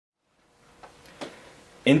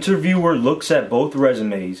Interviewer looks at both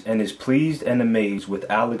resumes and is pleased and amazed with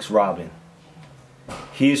Alex Robin.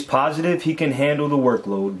 He is positive he can handle the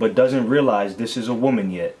workload, but doesn't realize this is a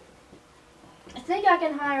woman yet. I think I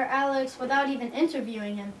can hire Alex without even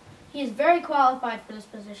interviewing him. He is very qualified for this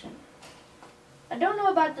position. I don't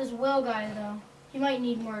know about this Will guy, though. He might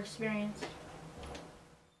need more experience.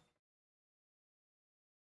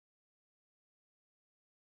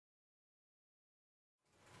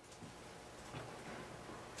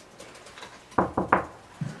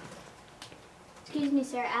 Excuse me,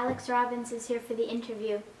 sir. Alex Robbins is here for the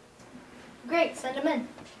interview. Great, send him in.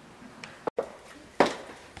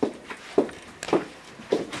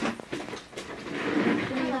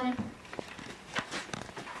 Hello.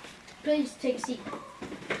 Please take a seat.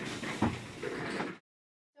 So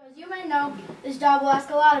as you may know, this job will ask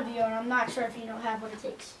a lot of you, and I'm not sure if you don't have what it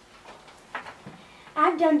takes.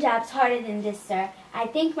 I've done jobs harder than this, sir. I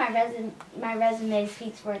think my resume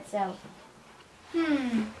speaks for itself.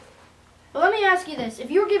 Well, let me ask you this. If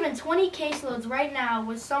you were given 20 caseloads right now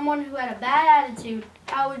with someone who had a bad attitude,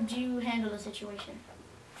 how would you handle the situation?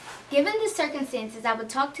 Given the circumstances, I would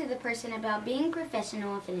talk to the person about being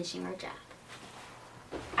professional and finishing our job.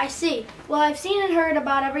 I see. Well, I've seen and heard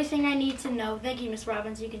about everything I need to know. Thank you, Miss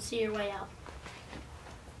Robbins. You can see your way out.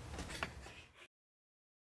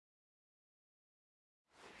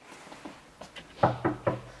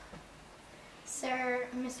 Sir,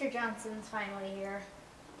 Mr. Johnson's finally here.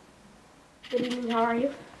 Good evening. How are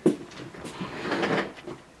you?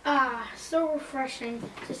 So refreshing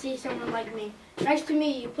to see someone like me. Nice to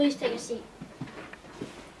meet you. Please take a seat.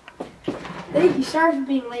 Thank you. Sorry for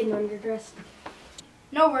being late and underdressed.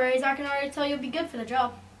 No worries. I can already tell you'll be good for the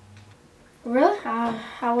job. Really?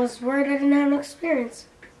 I was worried I didn't have no experience.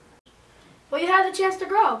 Well, you have the chance to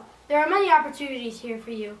grow. There are many opportunities here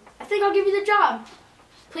for you. I think I'll give you the job.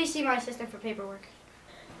 Please see my assistant for paperwork.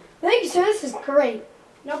 Thank you, sir. This is great.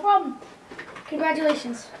 No problem.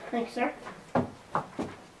 Congratulations. Thank you, sir.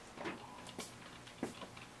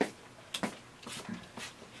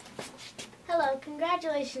 Hello,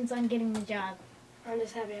 congratulations on getting the job. I'm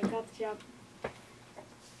just happy I got the job.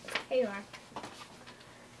 Here you are.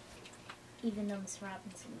 Even though Miss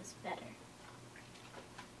Robinson was better.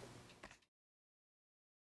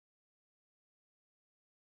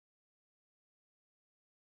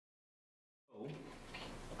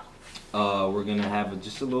 We're gonna have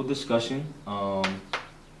just a little discussion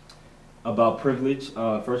about privilege.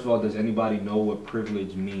 First of all, does anybody know what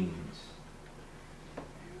privilege means?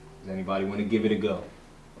 Does anybody want to give it a go?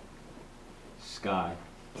 Sky.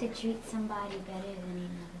 To treat somebody better than another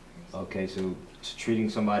person. Okay, so treating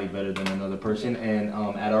somebody better than another person. And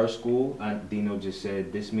at our school, Dino just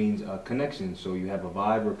said this means a connection. So you have a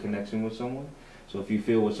vibe or connection with someone. So if you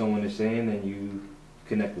feel what someone is saying, then you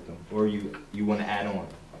connect with them, or you want to add on.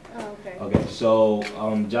 Oh, okay. Okay, so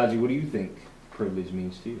Jaji, what do you think privilege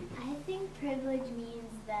means to you? I think privilege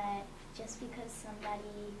means that just because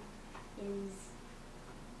somebody is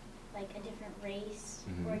like a different race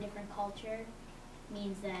or a different culture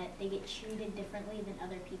means that they get treated differently than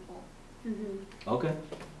other people. Okay,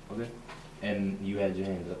 okay. And you had your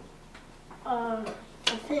hand up.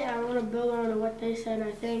 I think I want to build on what they said.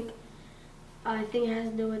 I think it has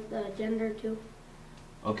to do with gender too.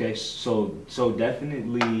 Okay, so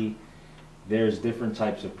definitely there's different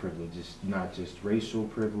types of privilege. It's not just racial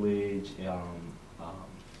privilege.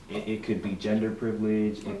 It could be gender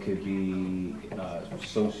privilege. It could be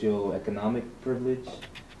socioeconomic privilege.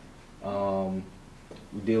 We're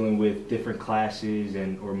dealing with different classes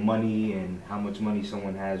or money and how much money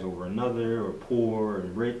someone has over another, or poor or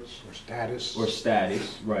rich. Or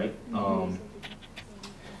status, right.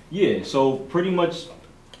 Yeah, so pretty much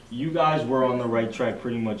you guys were on the right track.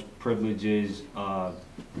 Pretty much privilege is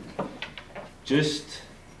just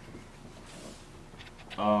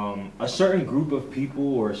a certain group of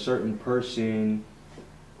people or a certain person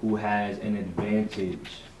who has an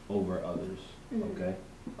advantage over others, okay?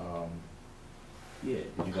 Yeah,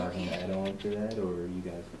 did you guys want to add on to that, or you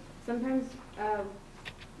guys? Sometimes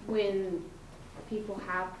when people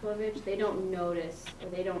have privilege, they don't notice, or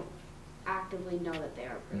they don't actively know that they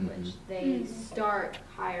are privileged. They start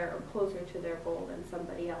higher or closer to their goal than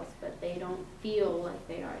somebody else, but they don't feel like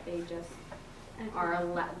they are. They just are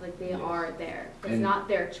like they are there. It's not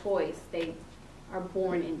their choice. They are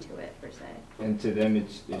born into it, per se. And to them,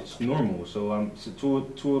 it's normal. So so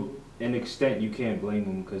to an extent, you can't blame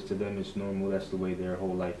them, because to them it's normal. That's the way their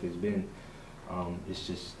whole life has been. It's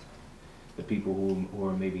just the people who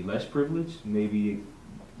are maybe less privileged, maybe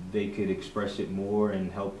they could express it more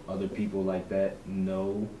and help other people like that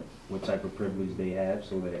know what type of privilege they have,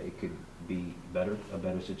 so that it could be a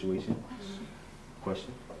better situation.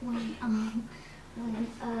 Question? When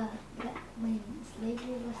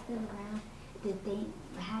slavery was still around,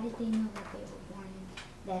 how did they know that they were born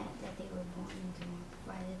that they were born into America?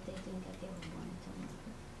 Why did they think that they were born into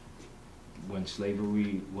America? When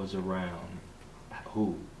slavery was around,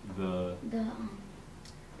 who? The The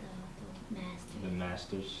master. the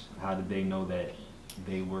masters. How did they know that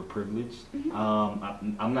they were privileged?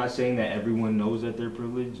 Mhm. I'm not saying that everyone knows that they're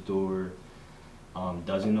privileged or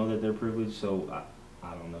doesn't know that they're privileged. So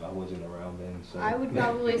I don't know. I wasn't around then. So I would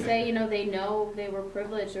probably say, you know, they know they were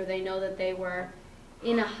privileged, or they know that they were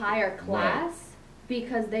in a higher class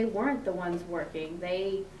because they weren't the ones working.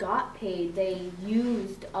 They got paid. They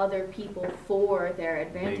used other people for their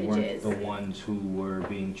they weren't advantages. the ones who were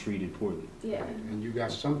being treated poorly. Yeah. And you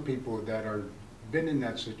got some people that are been in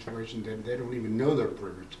that situation that they don't even know they're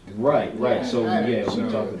privileged. Right. Yeah. So yeah, So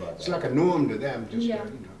we talked about it's that. like a norm to them, just Yeah.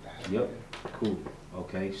 that. Yep. Cool.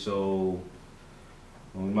 Okay. So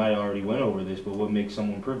well, we might have already went over this, but what makes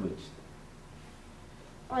someone privileged?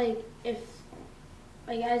 Like if,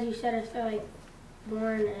 like as you said, if they're like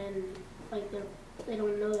born and like they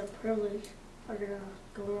don't know their privilege, are gonna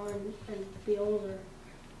go on and be older,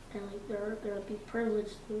 and like they're gonna be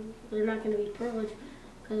privileged. They're not gonna be privileged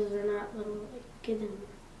because they're not little like kids anymore.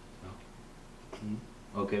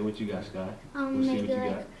 Okay. What you got, Sky? We'll see Maybe what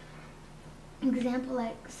you like example,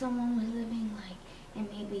 like someone was living like in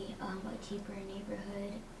maybe a cheaper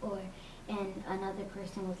neighborhood, and another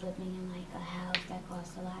person was living in like a house that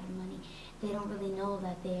costs a lot of money. They don't really know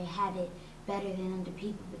that they have it better than other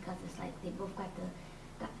people because it's like they both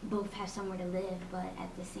both have somewhere to live, but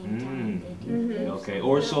at the same time they do Mhm. live Okay, somewhere.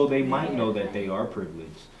 or so they might Yeah, know that but- they are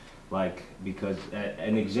privileged, like, because,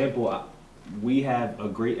 an example, we have a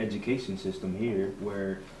great education system here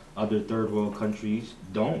where other third world countries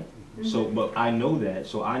don't. So, but I know that,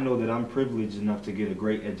 so I know that I'm privileged enough to get a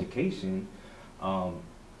great education.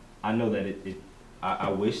 I know that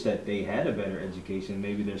I wish that they had a better education.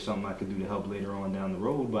 Maybe there's something I could do to help later on down the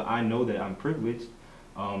road, but I know that I'm privileged.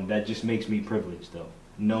 That just makes me privileged though,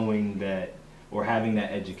 knowing that, or having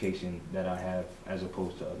that education that I have as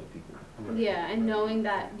opposed to other people. Yeah, and knowing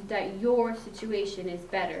that your situation is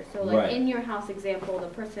better. So like Right. in your house example, the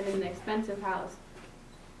person in the expensive house,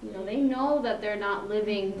 you know, they know that they're not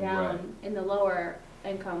living down Right. in the lower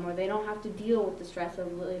income, or they don't have to deal with the stress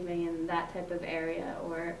of living in that type of area,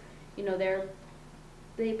 or you know,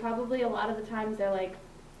 they probably a lot of the times they're like,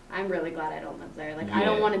 I'm really glad I don't live there. Like I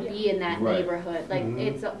don't Yeah. want to be in that Right. neighborhood. Like Mhm.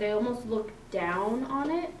 it's they almost look down on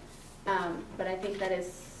it. But I think that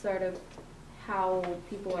is sort of how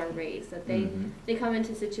people are raised. That they come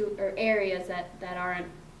into areas that aren't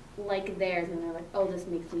like theirs, and they're like, oh, this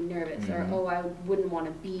makes me nervous, Mhm. or oh, I wouldn't want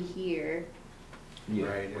to be here. Yeah.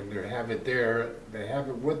 Right, and they have it there, they have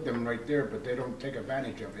it with them right there, but they don't take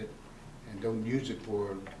advantage of it and don't use it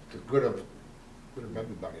for the good of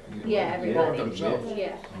everybody. I guess. Yeah, More everybody. of themselves.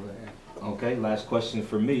 Yeah. Okay, last question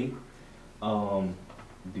for me.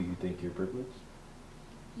 Do you think you're privileged?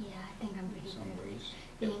 Yeah, I think I'm pretty Some privileged. ways.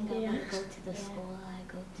 Being able Yeah. to go to the school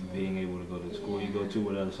I go to. Being able to go to the school you go to,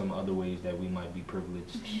 what are some other ways that we might be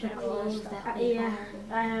privileged? The clothes that we Yeah,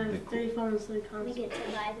 own. I have The 3 phones, 3 We consoles. get to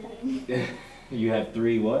buy things. You have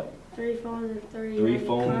 3 what? 3 phones and 3. 3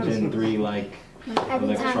 phones and 3 like Every time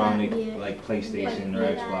electronic, yeah. like PlayStation or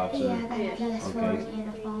Like, Xbox Yeah, I or. got a PS4 Okay. and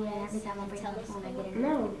a phone, and every time I bring my phone, I get a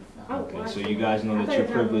No. new. So. Oh. Okay, so you guys know that you're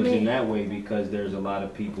privileged in that way because there's a lot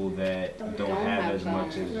of people that don't have as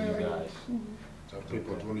much as you guys. Some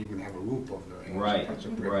people don't even have a roof over their heads. Right, That's a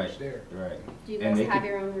right. privilege there. Right. Do you And guys they have could-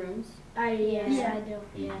 your own rooms? Yeah, I do.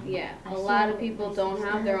 Yeah. I A see lot of it. people My don't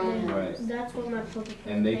have their own sister Right. rooms. That's what my public.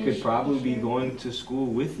 And they could probably be share. going to school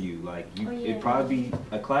with you. Like you, Oh, yeah. it'd probably be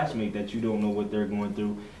a classmate that you don't know what they're going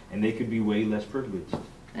through, and they could be way less privileged.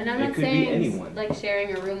 And I'm It not could be saying anyone. like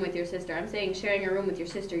sharing a room with your sister. I'm saying sharing a room with your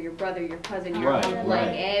sister, your brother, your cousin, your Right, uncle, right.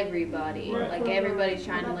 like everybody. Right. Like everybody's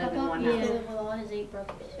trying to live in one Yeah. house. Live with all his 8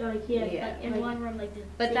 brothers. Like, yeah, Yeah. In one room, like the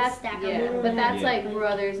But big that's stack yeah, of but that's Yeah. like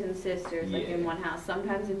brothers and sisters like in Yeah. one house.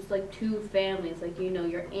 Sometimes it's like 2 families, like you know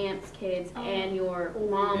your aunt's kids Oh. and your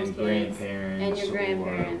mom's And kids grandparents and your or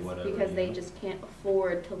grandparents whatever, because you they know. just can't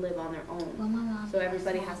afford to live on their Well, own. my mom So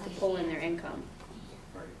everybody has to pull in their income.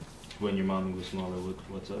 When your mommy was smaller,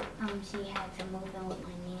 what's up? She had to move in with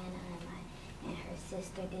my nana and her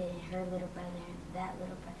sister did, and her little brother and that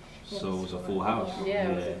little brother. So it was a full house. Yeah,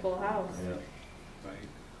 it was a full house. Yeah. Right.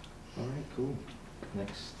 All right, cool.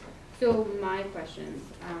 Next. So my questions,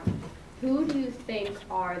 who do you think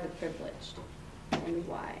are the privileged and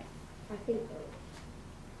why? I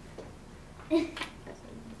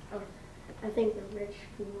think the rich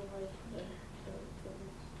people like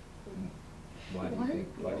the Why do you think?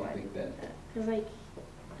 Why do you think that? Because like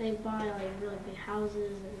they buy like really big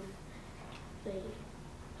houses and they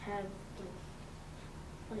have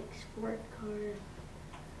like sport cars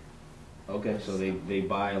Okay, so they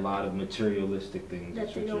buy a lot of materialistic things. That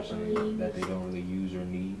That's they what you're don't saying. really That they use. don't really use or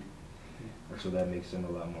need, and so that makes them a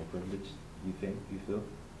lot more privileged. You think? You feel?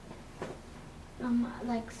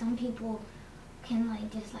 Like some people can like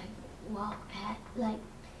just like walk past, like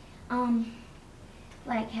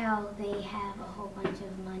how they have a whole bunch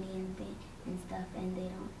of money and stuff, and they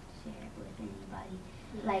don't share it with anybody.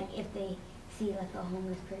 Like if they see like a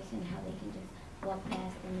homeless person, how they can just walk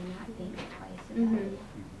past them and not think twice about Mhm. it.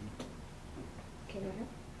 Okay, go ahead.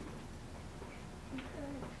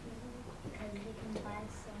 Because they can buy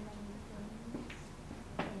so many things,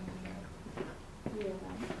 and You know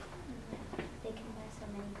that. they can buy so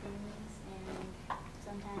many things, and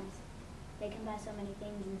sometimes they can buy so many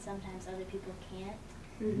things, and sometimes other people can't.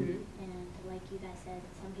 Mhm. And like you guys said,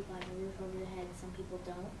 some people have a roof over their head, some people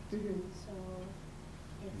don't. Mhm. So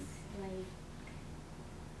it's like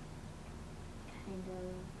kind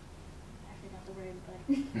of, I forgot the word,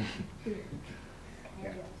 but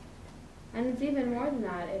kind of. And it's even more than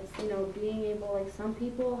that. It's, you know, being able, like, some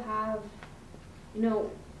people have, you know,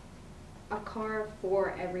 a car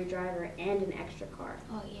for every driver and an extra car.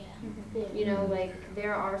 Oh yeah. You know, like,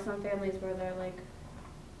 there are some families where they're like,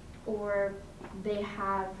 or they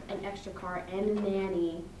have an extra car and a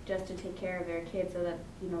nanny just to take care of their kids so that,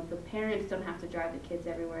 you know, the parents don't have to drive the kids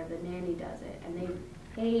everywhere, the nanny does it. And they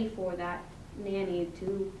pay for that nanny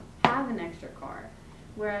to have an extra car.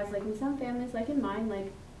 Whereas, like, in some families, like in mine,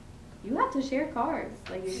 like, you have to share cars.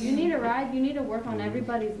 Like, if you need a ride, you need to work on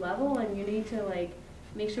everybody's level, and you need to, like,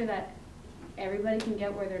 make sure that everybody can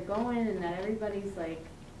get where they're going and that everybody's, like,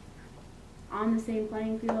 on the same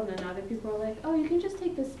playing field. And other people are like, oh, you can just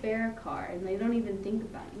take the spare car, and they don't even think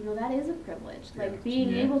about it. You know, that is a privilege. Like, Yeah. being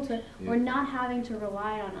Yeah. able to, Yeah. or not having to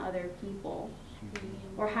rely on other people,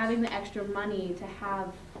 or having the extra money to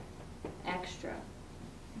have extra.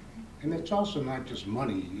 And it's also not just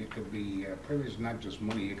money. It could be, privilege is not just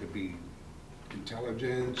money. It could be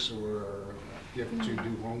intelligence or a gift to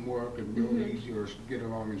do homework and real easy or get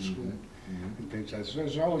along in school Mhm. and things like that. So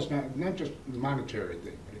it's always not just a monetary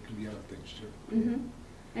thing, but it can be other things too. hmm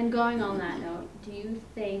And going on that note, do you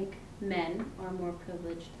think men are more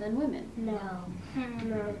privileged than women? No.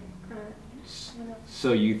 No.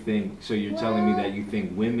 So you think? So you're telling me that you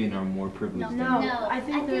think women are more privileged? than No, No, I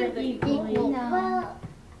think I they're think equally. equal. No. Well,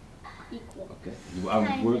 Equal.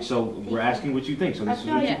 Okay. So we're asking what you think. So this is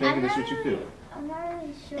what you Yeah. think, and this is what you feel. I'm not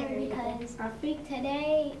really sure They're equal. because I think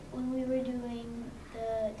today when we were doing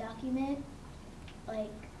the document,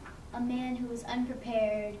 like a man who was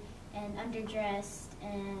unprepared and underdressed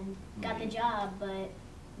and got the job, but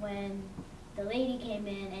when the lady came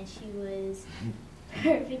in and she was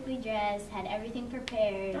perfectly dressed, had everything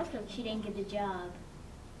prepared, That's good. she didn't get the job.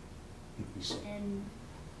 And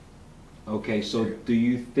Okay. So do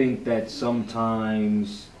you think that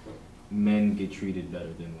sometimes men get treated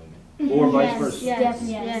better than women, or vice versa? Yes.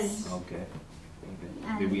 Yes. Okay.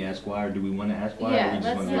 Okay. Did we ask why, or do we want to ask why? or Yeah, we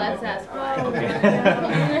just wanna let's know? ask why.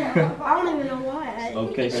 Okay. I don't even know why.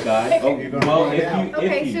 Okay, Sky. Oh, You're gonna well, find if out. you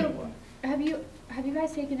Okay, if you so- know why. Have you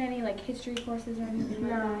guys taken any, like, history courses or anything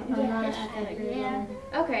like No, that? I'm not Yeah. at that grade Yeah.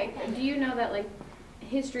 level. Okay, do you know that, like,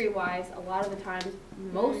 history-wise, a lot of the times,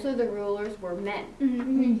 most of the rulers were men.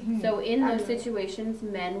 Mm-hmm. So in those situations,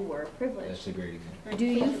 men were privileged. That's a great example. Do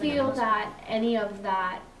you feel that any of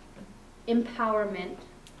that empowerment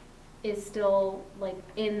is still, like,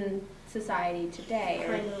 in society today?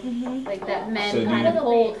 Or, Kind of. like, that men So do kind you- of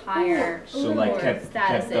hold higher So like kept up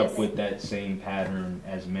statuses? with that same pattern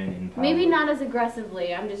as men in power. Maybe not as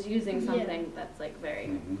aggressively, I'm just using something that's, like,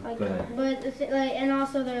 very... Like, Go ahead. But like, and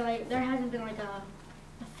also there hasn't been like a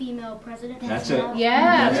female president. That's a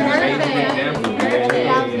Yeah, That's an amazing example. That's what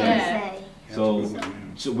I was gonna Yeah.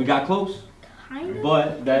 say. so we got close, Kind of.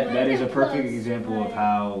 but that is a Close, perfect example of but-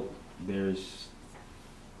 how there's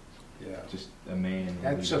Yeah. just a man.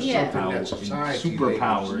 That's who's just Yeah. something that power- society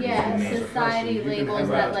superpower labels. is Yeah, the man. society You can labels have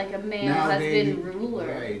that, a- like, a male has Nowadays- been ruler.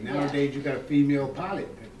 Right, Yeah. nowadays you got a female pilot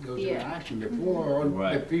that goes into Yeah. action. Before, the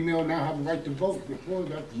Right. female now have the right to vote. Before,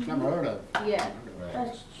 that was never heard of. Yeah.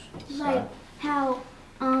 Right. Like how,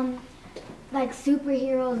 like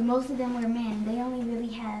superheroes, most of them were men. They only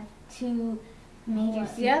really have two major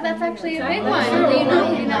superheroes. Yeah, that's actually a big That's one. true. Do you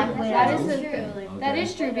know, Yeah. that is That's a, that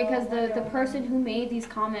is true because the person who made these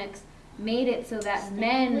comics made it so that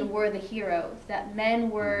men were the heroes, that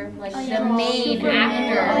men were like Oh, yeah. the main Superman.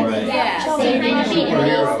 actor. Right. Yeah. So Same kind of as based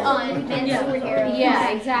superhero. on men superheroes. Yeah,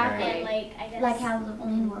 And exactly. like I guess like how the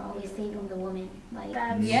men were always saving the woman. Like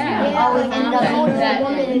That's, Yeah. They always like, end up there's always that- a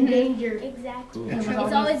woman in danger. Exactly. Cool. It was It's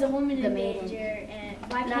always always a woman the in maiden. danger, and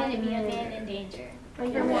why Not can't it the be a man. man in danger?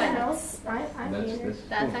 Like For everyone what? else, I That's mean,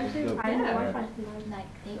 That's cool. actually- dope. I know Yeah. Wi-Fi sometimes. like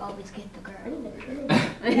they always get the I girl. need to prove.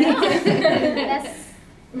 That's,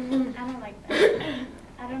 I don't like that.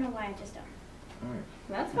 I don't know why, I just don't. Alright.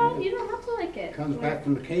 That's fine. You don't have to like it. Comes back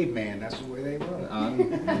from the caveman, that's the way they were.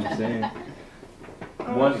 I'm saying.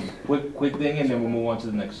 One quick thing, and then we'll move on to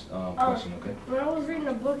the next question. Okay. When I was reading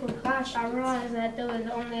a book in class, I realized that there was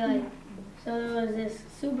only like, so there was this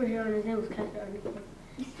superhero and his name was Captain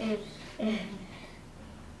and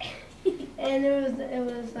and it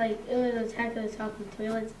was Attack of the Talking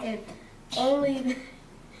Toilets, and only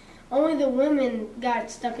the women got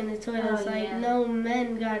stuck in the toilets. Oh, like yeah. no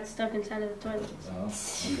men got stuck inside of the toilets. Oh,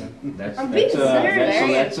 okay. That's I'm being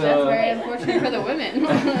That's that's very unfortunate for the women.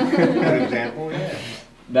 Good example, yeah.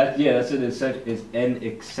 it's an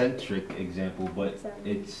eccentric example, but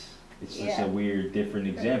it's just Yeah. a weird, different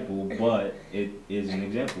example, but it is an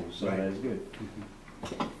example, so Right. that's good.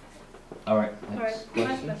 All right. All right, Next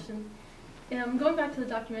last question. question. Going back to the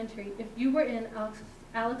documentary, if you were in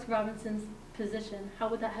Alex Robinson's position, how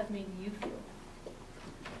would that have made you feel?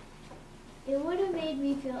 It would have made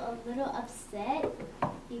me feel a little upset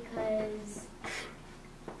because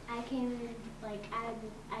I came in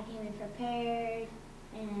I came in prepared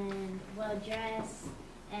and well dressed,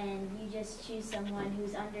 and you just choose someone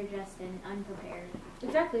who's underdressed and unprepared.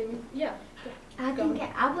 Exactly. Yeah. I Go.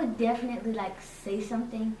 think I would definitely like say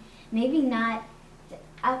something. Maybe not.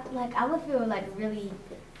 I would feel like really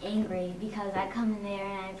angry because I come in there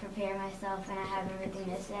and I prepare myself and I have everything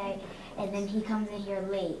to say, and then he comes in here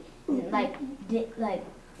late, like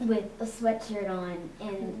with a sweatshirt on,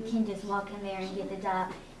 and can just walk in there and get the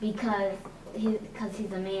job because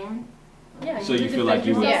he's a man. Yeah. So you feel like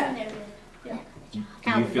you would? Yeah. Do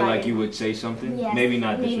you feel like you would say something? Yes. Maybe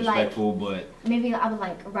not Maybe like- disrespectful, but Maybe I would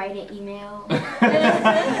like write an email.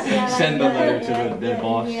 send a letter to the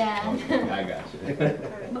boss. Yeah. Okay, I got you.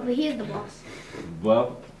 But he is the boss.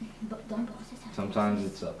 Well, But don't bosses have sometimes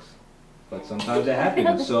it sucks, but sometimes it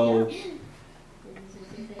happens. So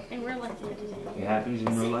And we're like, it happens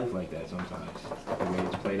in real life like that sometimes. The way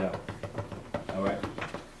it's played out. All right.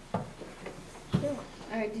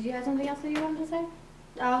 All right. Did you have something else that you wanted to say?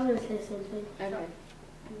 I was gonna say something. Okay.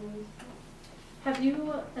 Have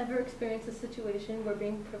you ever experienced a situation where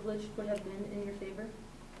being privileged would have been in your favor?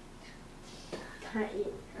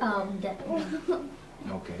 Definitely.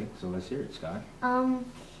 Okay. So let's hear it, Scott.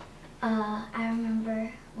 I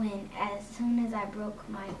remember when, as soon as I broke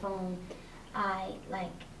my phone, I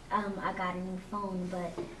got a new phone,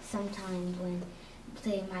 but sometimes when,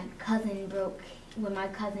 say, when my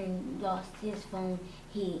cousin lost his phone,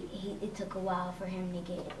 it took a while for him to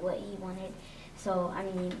get what he wanted. So, I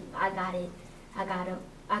mean, I got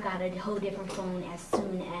a whole different phone as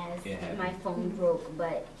soon as It happened. my phone broke,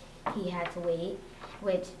 but he had to wait,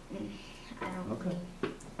 which I don't Okay.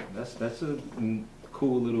 think. That's a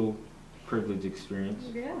cool little privilege experience.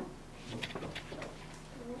 Yeah.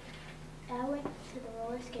 I went to the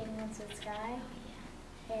roller skating once with Sky,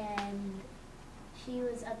 and she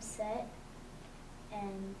was upset,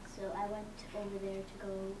 and so I went over there to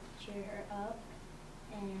go cheer her up,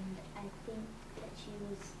 and I think that she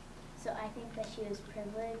was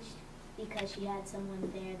privileged because she had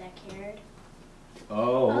someone there that cared.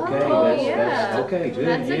 Oh, okay. Oh, that's yeah. okay. Good.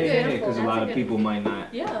 That's a yeah, good- because a that's lot a of good- people might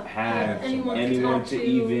not Yeah. have Anyone to anyone talk to to.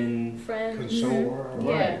 even. Friends. Console or Right.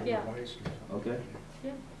 right, Yeah. advice or something. Okay.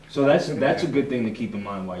 Yeah. So that's a good thing to keep in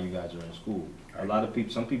mind while you guys are in school. A lot of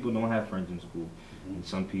people, some people don't have friends in school. And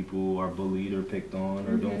some people are bullied or picked on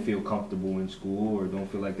or don't feel comfortable in school or don't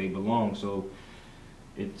feel like they belong. So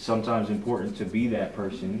it's sometimes important to be that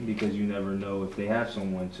person because you never know if they have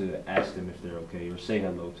someone to ask them if they're okay or say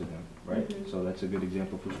hello to them, right? So that's a good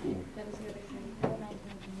example for school. That is a good example. That reminds me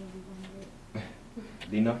of the movie One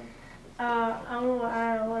Bit. Dina? I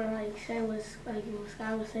want to like say was like what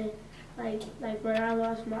Sky was saying, like when I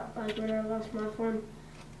lost my phone,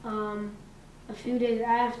 a few days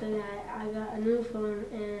after that I got a new phone,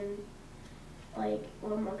 and like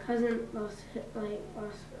when my cousin lost the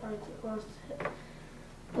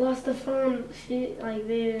phone,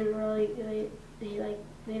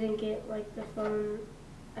 they didn't get like the phone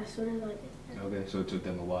as soon as I did. Okay, so it took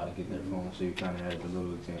them a while to get their phone, so you kind of had the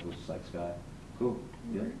little examples just like Sky. Cool.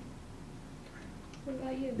 Yeah. What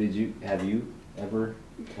about you? Have you ever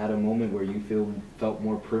had a moment where you felt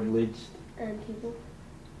more privileged? And people.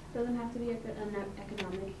 Doesn't have to be economic, it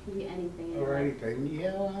can be anything. in Or life. anything,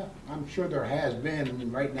 yeah, I'm sure there has been,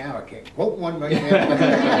 and right now, I can't quote one right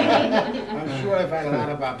now. I'm sure I've had a lot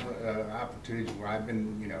of opportunities where I've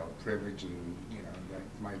been, you know, privileged and, you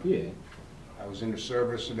know, like Yeah. I was in the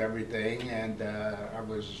service and everything, and I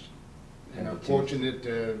was, you know, Had the fortunate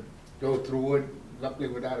to go through it, luckily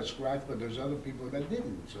without a scratch, but there's other people that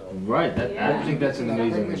didn't, so. Right. I Yeah. think that's an It's a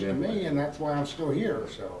amazing privilege to example. me, and that's why I'm still here,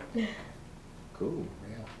 so, Cool.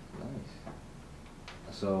 yeah.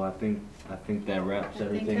 Nice. So I think that wraps I think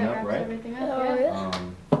everything that up, wraps right? everything up, Oh, yeah.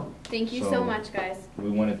 yeah. Thank you So- so much, guys.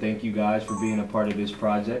 We want to thank you guys for being a part of this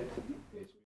project.